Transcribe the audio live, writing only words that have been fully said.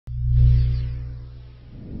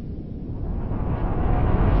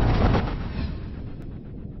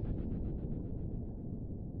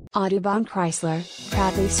Audubon Chrysler,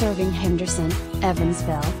 proudly serving Henderson,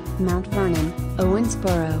 Evansville, Mount Vernon,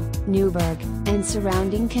 Owensboro, Newburgh, and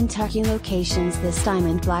surrounding Kentucky locations. This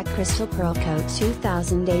diamond black crystal pearl coat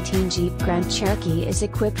 2018 Jeep Grand Cherokee is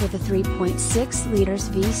equipped with a 3.6 liters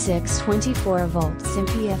V6 24 volts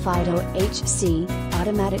MPFI DOHC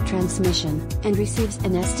automatic transmission, and receives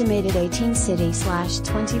an estimated 18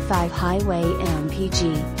 city/25 highway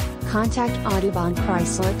MPG. Contact Audubon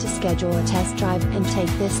Chrysler to schedule a test drive and take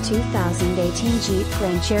this 2018 Jeep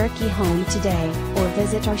Grand Cherokee home today, or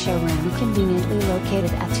visit our showroom conveniently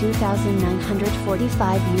located at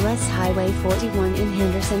 2945 US Highway 41 in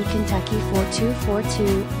Henderson, Kentucky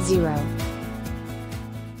 42420.